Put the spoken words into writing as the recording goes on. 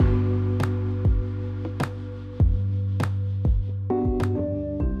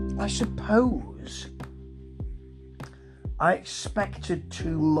I suppose I expected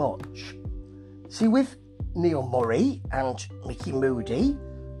too much. See, with Neil Murray and Mickey Moody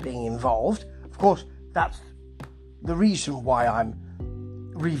being involved, of course, that's the reason why I'm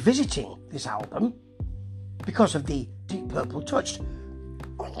revisiting this album, because of the Deep Purple Touched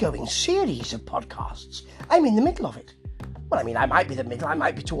ongoing series of podcasts. I'm in the middle of it. Well, I mean, I might be the middle, I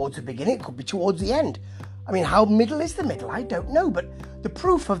might be towards the beginning, it could be towards the end. I mean, how middle is the middle? I don't know, but the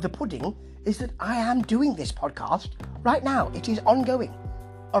proof of the pudding is that I am doing this podcast right now. It is ongoing.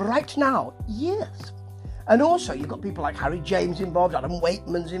 Right now, yes. And also, you've got people like Harry James involved, Adam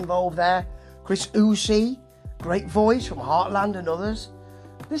Waitman's involved there, Chris Usi, great voice from Heartland and others.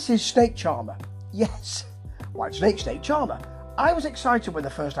 This is Snake Charmer. Yes, White Snake Charmer. I was excited when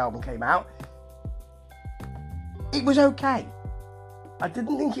the first album came out. It was okay. I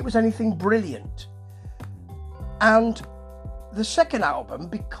didn't think it was anything brilliant. And the second album,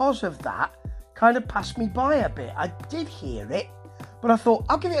 because of that, kind of passed me by a bit. I did hear it, but I thought,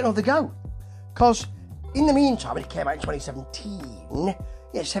 I'll give it another go. Because in the meantime, it came out in 2017.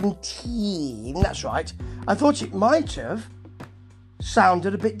 Yeah, 17, that's right. I thought it might have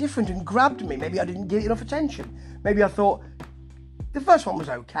sounded a bit different and grabbed me. Maybe I didn't give it enough attention. Maybe I thought, the first one was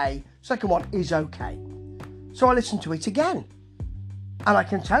okay, second one is okay. So I listened to it again. And I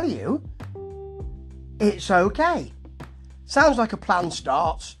can tell you, it's okay. Sounds like a plan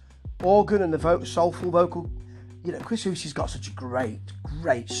starts. Organ and the soulful vocal. You know, Chris Usi's got such a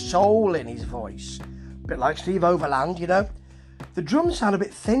great soul in his voice. A bit like Steve Overland, you know. The drums sound a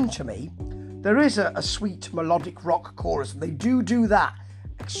bit thin to me. There is a sweet melodic rock chorus, and they do that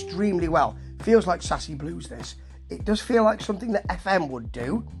extremely well. Feels like Sassy Blues, this. It does feel like something that FM would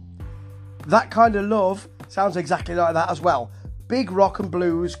do. That Kind of Love sounds exactly like that as well. Big rock and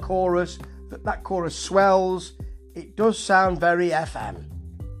blues chorus. That chorus swells. It does sound very FM.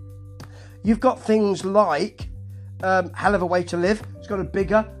 You've got things like Hell of a Way to Live. It's got a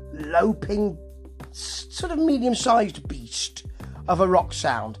bigger, loping, sort of medium-sized beast of a rock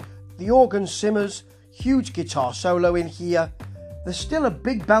sound. The organ simmers, huge guitar solo in here. There's still a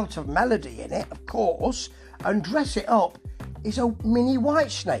big belt of melody in it, of course, and Dress It Up is a mini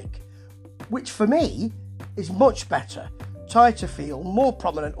Whitesnake, which for me is much better. Tighter feel, more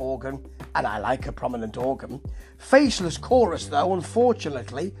prominent organ, and I like a prominent organ. Faceless chorus though,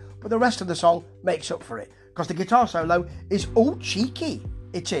 unfortunately, but the rest of the song makes up for it, because the guitar solo is all cheeky.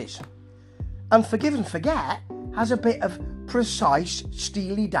 It is. And Forgive and Forget has a bit of precise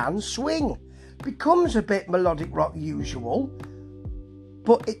Steely Dan swing. Becomes a bit melodic rock usual,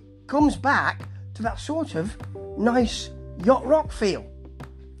 but it comes back to that sort of nice yacht rock feel.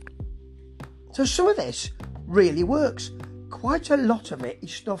 So some of this really works. Quite a lot of it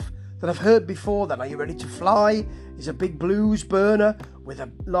is stuff that I've heard before. Then Are You Ready to Fly is a big blues burner with a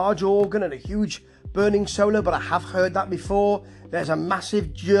large organ and a huge burning solo, but I have heard that before. There's a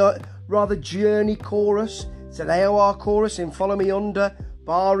massive rather journey chorus. It's an AOR chorus in Follow Me Under,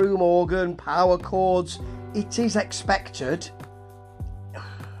 barroom organ, power chords. It is expected.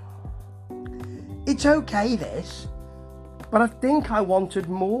 It's okay, this, but I think I wanted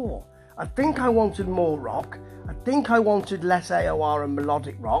more. I think I wanted more rock. I think I wanted less AOR and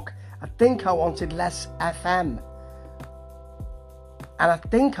melodic rock. I think I wanted less FM. And I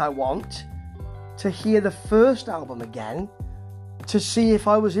think I want to hear the first album again to see if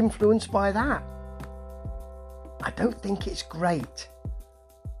I was influenced by that. I don't think it's great.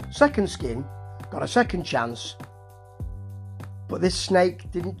 Second Skin got a second chance, but this snake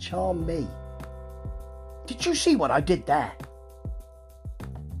didn't charm me. Did you see what I did there?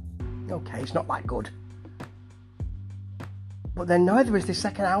 Okay, it's not that good. But then neither is the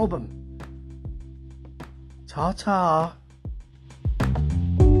second album. Ta-ta.